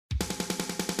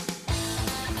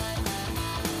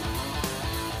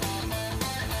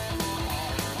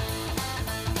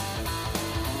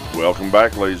Welcome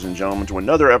back, ladies and gentlemen, to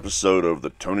another episode of the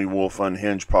Tony Wolfe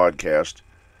Un-Hinged podcast.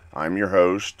 I'm your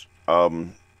host.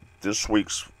 This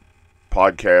week's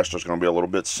podcast is going to be a little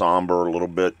bit somber, a little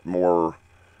bit more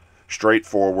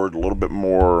straightforward, a little bit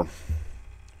more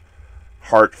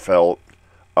heartfelt.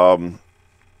 We're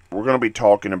going to be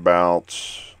talking about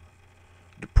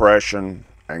depression,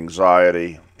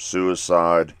 anxiety,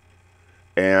 suicide,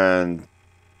 and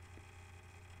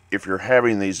if you're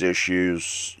having these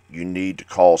issues, you need to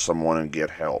call someone and get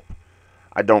help.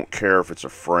 I don't care if it's a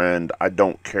friend. I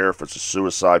don't care if it's a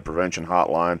suicide prevention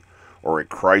hotline or a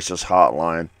crisis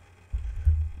hotline.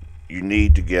 You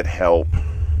need to get help.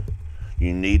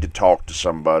 You need to talk to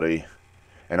somebody.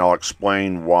 And I'll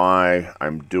explain why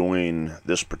I'm doing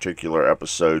this particular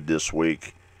episode this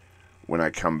week when I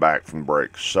come back from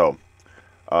break. So,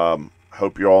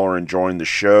 hope you all are enjoying the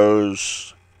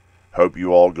shows. Hope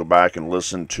you all go back and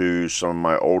listen to some of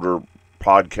my older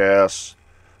podcasts.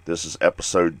 This is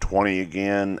episode 20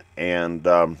 again, and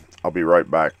I'll be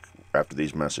right back after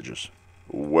these messages.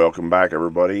 Welcome back,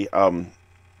 everybody. Like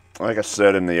I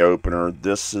said in the opener,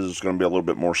 this is going to be a little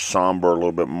bit more somber, a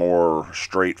little bit more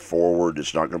straightforward.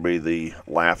 It's not going to be the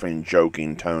laughing,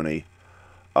 joking Tony.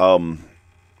 I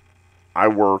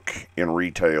work in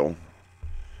retail,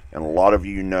 and a lot of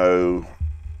you know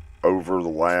over the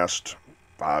last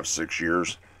 5-6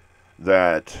 years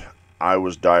that I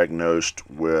was diagnosed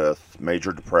with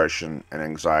major depression and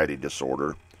anxiety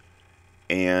disorder.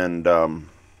 And a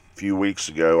few weeks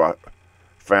ago I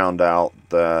found out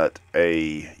that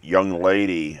a young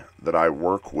lady that I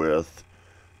work with,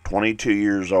 22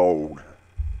 years old,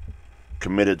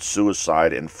 committed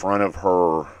suicide in front of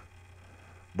her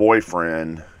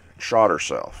boyfriend, shot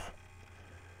herself.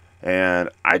 And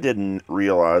I didn't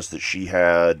realize that she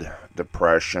had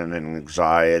depression and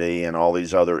anxiety and all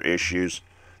these other issues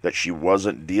that she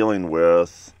wasn't dealing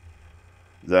with.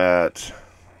 And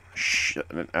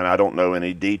I don't know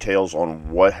any details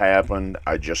on what happened.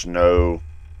 I just know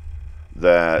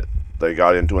that they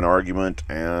got into an argument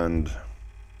and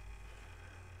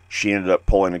she ended up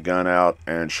pulling a gun out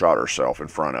and shot herself in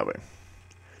front of him.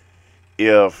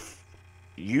 If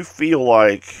you feel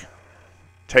like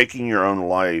taking your own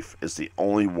life is the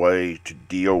only way to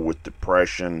deal with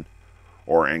depression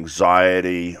or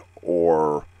anxiety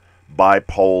or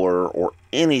bipolar or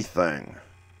anything,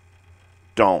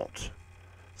 don't.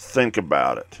 Think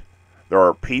about it. There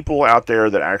are people out there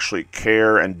that actually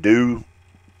care and do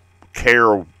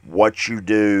care what you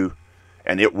do,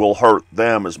 and it will hurt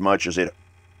them as much as it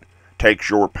takes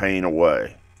your pain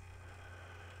away.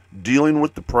 Dealing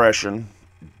with depression,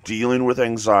 dealing with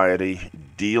anxiety,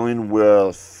 dealing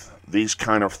with these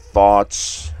kind of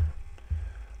thoughts.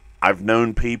 I've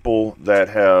known people that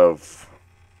have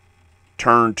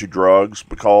turned to drugs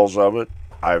because of it.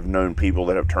 I've known people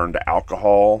that have turned to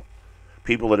alcohol,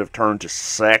 people that have turned to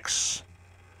sex,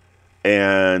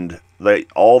 and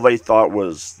all they thought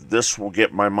was, this will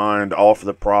get my mind off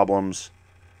the problems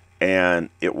and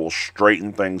it will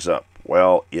straighten things up.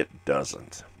 Well, it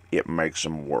doesn't. It makes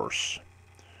them worse.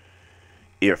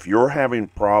 If you're having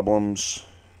problems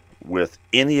with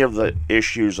any of the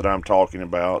issues that I'm talking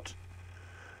about,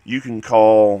 you can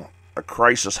call a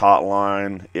crisis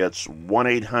hotline. It's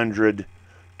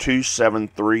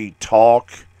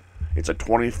 1-800-273-TALK. It's a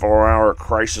 24-hour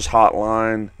crisis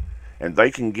hotline, and they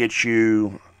can get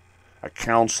you a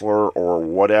counselor or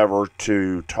whatever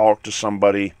to talk to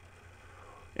somebody.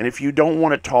 And if you don't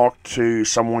want to talk to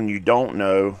someone you don't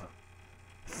know,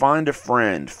 find a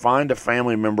friend, find a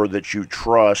family member that you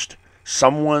trust,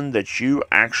 someone that you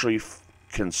actually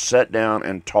can sit down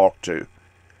and talk to,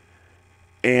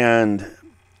 and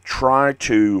try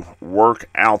to work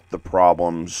out the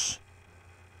problems,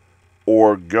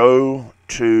 or go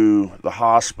to the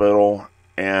hospital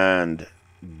and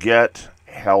get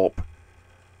help.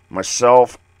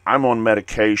 Myself, I'm on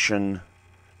medication,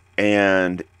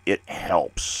 and it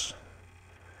helps.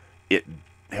 It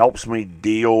helps me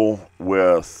deal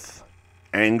with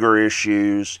anger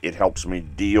issues. It helps me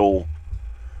deal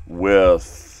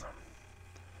with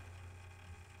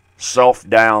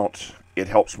self-doubt. It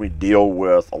helps me deal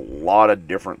with a lot of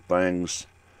different things.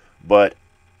 But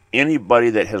anybody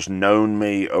that has known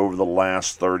me over the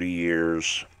last 30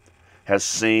 years has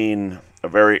seen a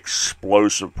very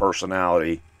explosive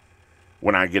personality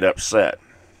when I get upset.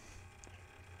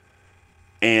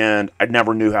 And I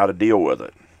never knew how to deal with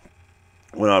it.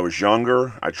 When I was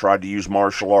younger, I tried to use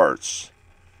martial arts,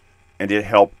 and it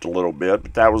helped a little bit,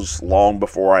 but that was long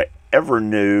before I ever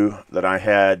knew that I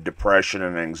had depression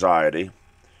and anxiety.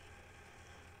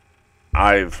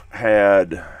 I've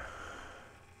had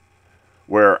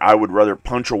where I would rather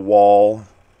punch a wall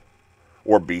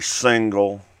or be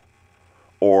single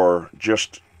or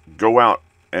just go out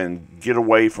and get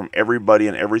away from everybody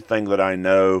and everything that I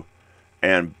know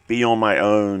and be on my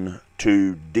own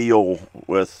to deal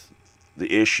with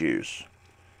the issues.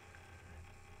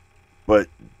 But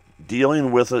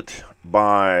dealing with it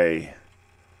by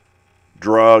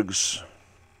drugs,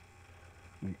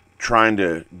 trying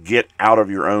to get out of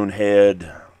your own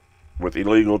head with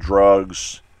illegal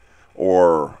drugs,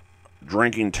 or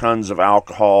drinking tons of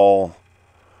alcohol,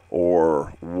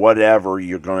 or whatever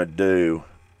you're going to do,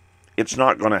 it's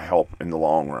not going to help in the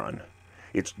long run.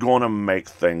 It's going to make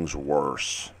things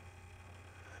worse.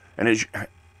 And it's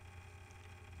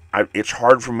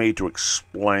hard for me to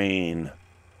explain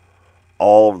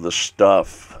all of the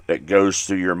stuff that goes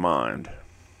through your mind.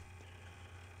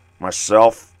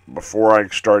 Myself, before I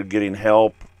started getting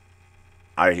help,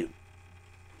 I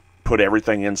put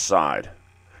everything inside.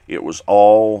 It was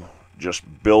all just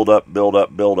build up,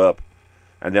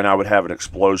 and then I would have an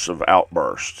explosive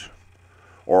outburst.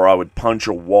 Or I would punch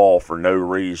a wall for no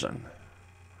reason.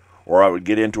 Or I would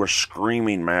get into a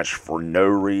screaming match for no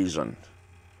reason.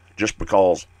 Just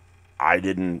because I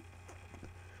didn't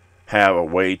have a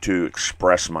way to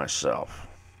express myself.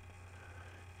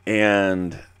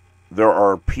 And there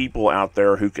are people out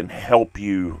there who can help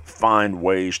you find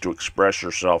ways to express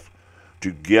yourself,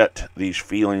 to get these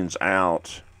feelings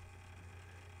out.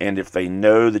 And if they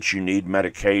know that you need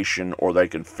medication, or they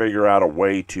can figure out a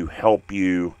way to help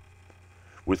you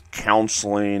with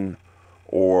counseling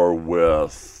or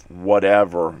with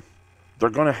whatever, they're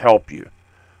going to help you.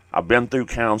 I've been through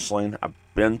counseling. I've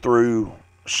been through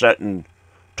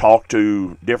talk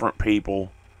to different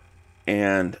people,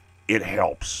 and it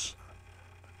helps.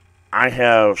 I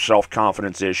have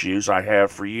self-confidence issues. I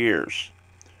have for years.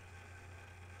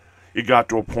 It got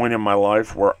to a point in my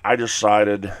life where I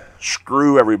decided,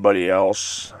 screw everybody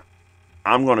else.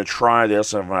 I'm going to try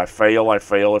this, and if I fail, I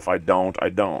fail. If I don't, I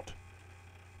don't.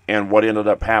 And what ended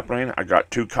up happening, I got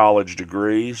 2 college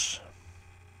degrees.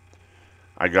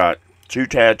 I got 2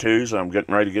 tattoos, and I'm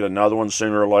getting ready to get another one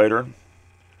sooner or later.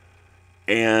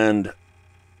 And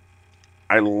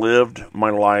I lived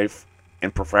my life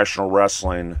in professional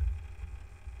wrestling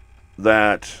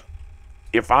that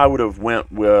if I would have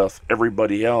went with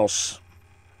everybody else,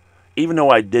 even though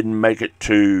I didn't make it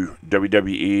to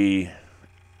WWE,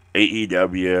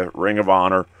 AEW, Ring of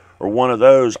Honor, or one of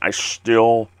those, I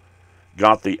still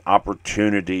got the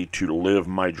opportunity to live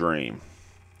my dream.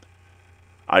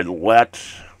 I let,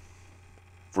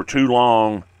 for too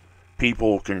long,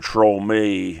 people control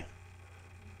me,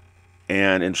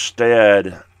 and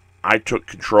instead, I took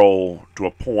control to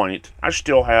a point. I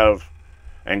still have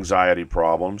anxiety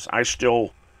problems. I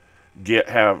still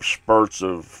have spurts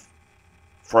of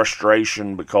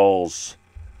frustration because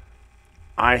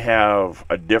I have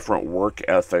a different work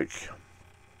ethic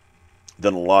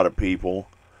than a lot of people.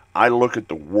 I look at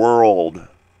the world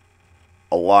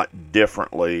a lot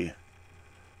differently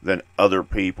than other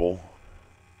people.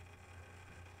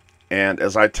 And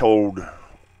as I told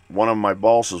one of my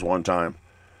bosses one time,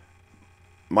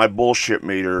 my bullshit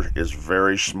meter is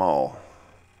very small.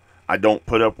 I don't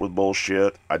put up with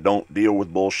bullshit. I don't deal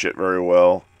with bullshit very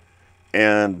well.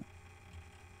 And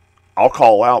I'll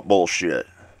call out bullshit.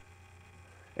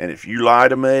 And if you lie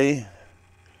to me,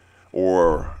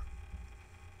 or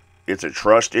it's a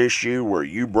trust issue where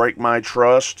you break my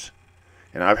trust,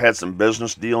 and I've had some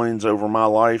business dealings over my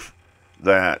life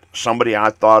that somebody I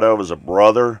thought of as a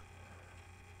brother,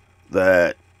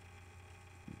 that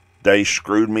they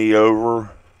screwed me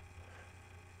over,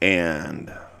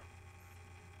 and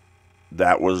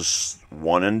that was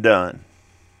one and done.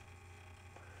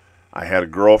 I had a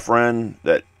girlfriend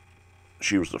that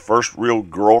she was the first real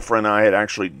girlfriend I had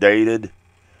actually dated.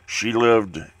 She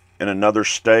lived in another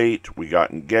state. We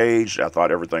got engaged. I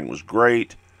thought everything was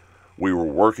great. We were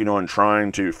working on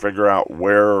trying to figure out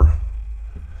where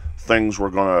things were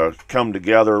going to come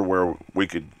together, where we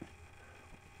could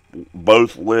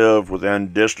both live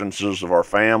within distances of our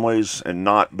families and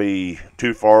not be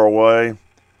too far away.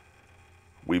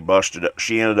 We busted up.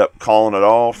 She ended up calling it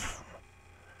off.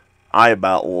 I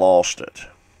about lost it.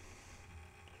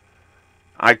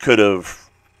 I could have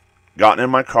gotten in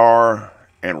my car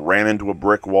and ran into a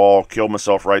brick wall, killed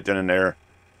myself right then and there,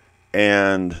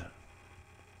 and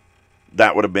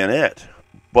that would have been it.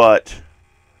 But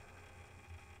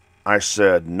I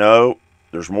said, no,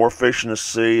 there's more fish in the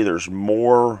sea. There's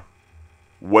more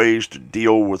ways to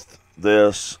deal with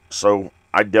this. So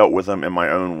I dealt with them in my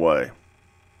own way.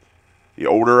 The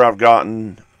older I've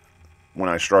gotten, when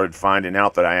I started finding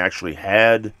out that I actually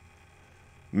had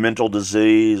mental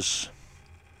disease,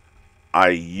 I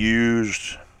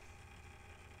used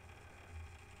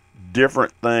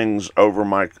different things over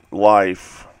my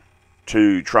life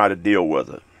to try to deal with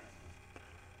it.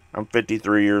 I'm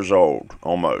 53 years old,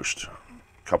 almost, a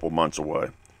couple months away.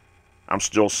 I'm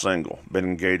still single, been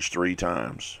engaged 3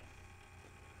 times.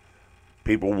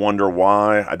 People wonder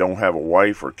why I don't have a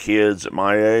wife or kids at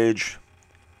my age.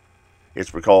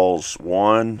 It's because,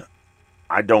 one,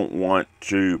 I don't want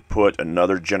to put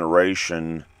another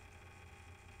generation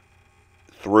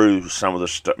through some of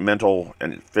the mental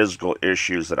and physical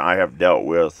issues that I have dealt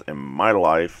with in my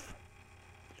life.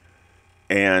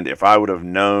 And if I would have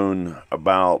known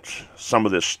about some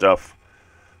of this stuff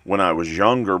when I was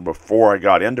younger, before I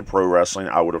got into pro wrestling,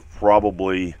 I would have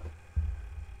probably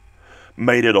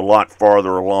made it a lot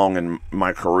farther along in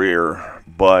my career,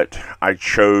 but I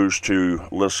chose to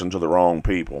listen to the wrong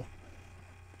people.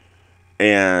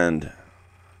 And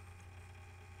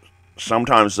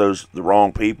sometimes the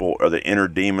wrong people are the inner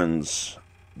demons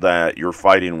that you're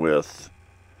fighting with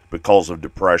because of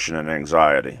depression and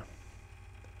anxiety.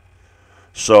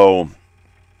 So,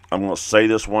 I'm going to say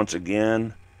this once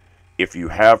again. If you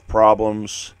have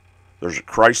problems, there's a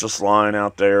crisis line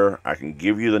out there. I can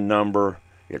give you the number.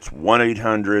 It's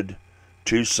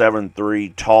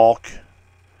 1-800-273-TALK.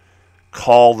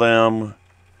 Call them.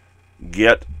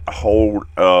 Get a hold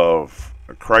of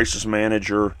a crisis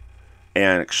manager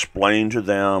and explain to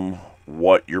them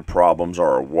what your problems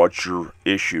are, what your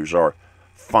issues are.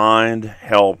 Find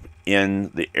help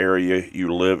in the area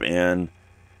you live in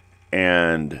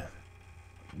and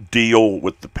deal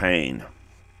with the pain.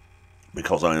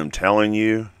 Because I am telling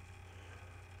you,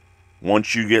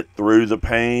 once you get through the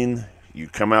pain, you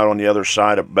come out on the other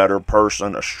side a better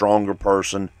person, a stronger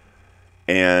person,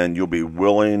 and you'll be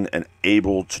willing and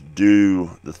able to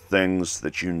do the things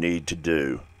that you need to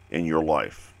do in your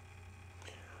life.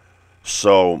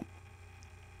 So,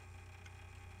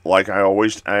 like I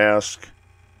always ask,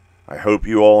 I hope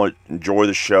you all enjoy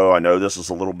the show. I know this is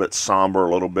a little bit somber,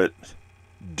 a little bit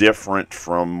different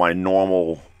from my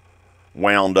normal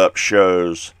wound up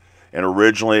shows. And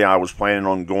originally I was planning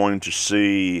on going to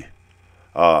see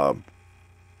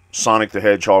Sonic the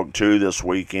Hedgehog 2 this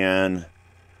weekend,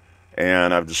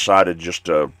 and I've decided just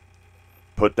to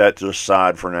put that to the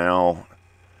side for now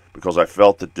because I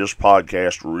felt that this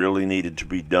podcast really needed to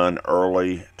be done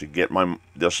early to get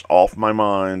this off my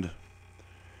mind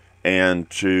and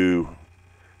to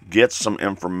get some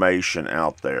information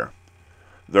out there.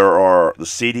 There are the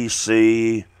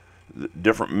CDC,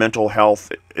 different mental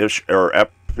health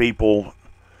people.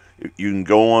 You can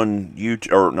go on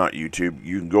YouTube, or not YouTube,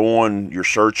 you can go on your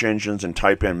search engines and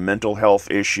type in mental health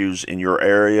issues in your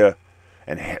area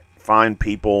and find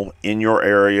people in your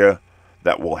area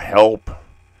that will help.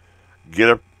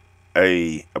 Get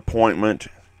a appointment,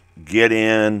 get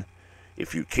in.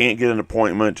 If you can't get an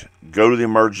appointment, go to the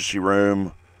emergency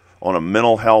room on a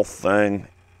mental health thing.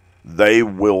 They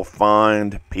will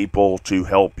find people to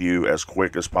help you as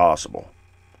quick as possible.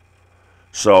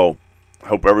 So,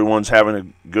 hope everyone's having a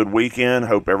good weekend.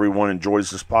 Hope everyone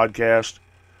enjoys this podcast.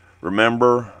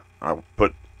 Remember, I'll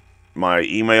put my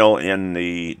email in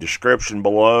the description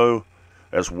below,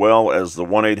 as well as the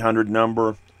 1-800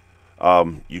 number.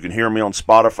 You can hear me on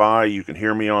Spotify. You can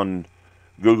hear me on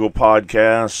Google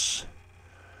Podcasts.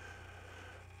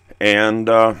 And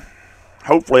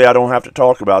hopefully I don't have to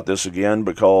talk about this again,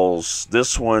 because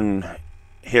this one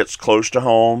hits close to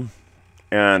home.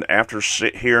 And after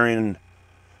hearing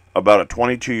about a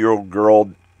 22-year-old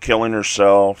girl killing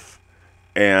herself,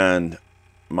 and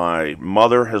my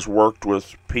mother has worked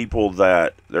with people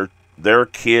that their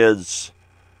kids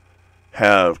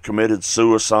have committed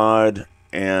suicide,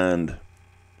 and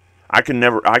I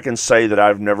can say that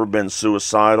I've never been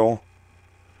suicidal,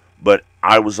 but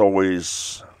I was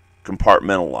always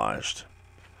compartmentalized.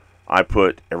 I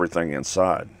put everything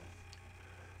inside.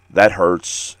 That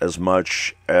hurts as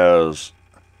much as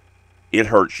it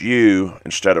hurts you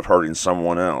instead of hurting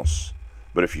someone else.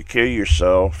 But if you kill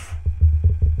yourself,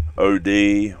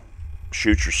 OD,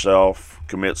 shoot yourself,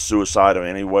 commit suicide in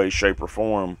any way, shape, or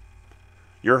form,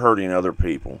 you're hurting other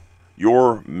people.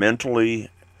 You're mentally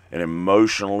and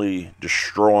emotionally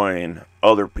destroying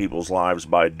other people's lives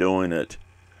by doing it.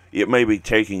 It may be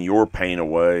taking your pain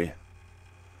away,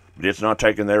 but it's not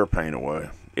taking their pain away.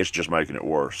 It's just making it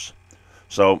worse.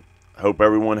 So, hope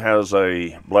everyone has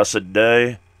a blessed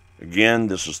day. Again,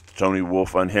 this is the Tony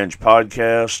Wolfe Un-Hinged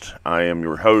podcast. I am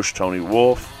your host, Tony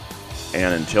Wolfe.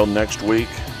 And until next week,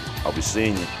 I'll be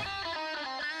seeing you.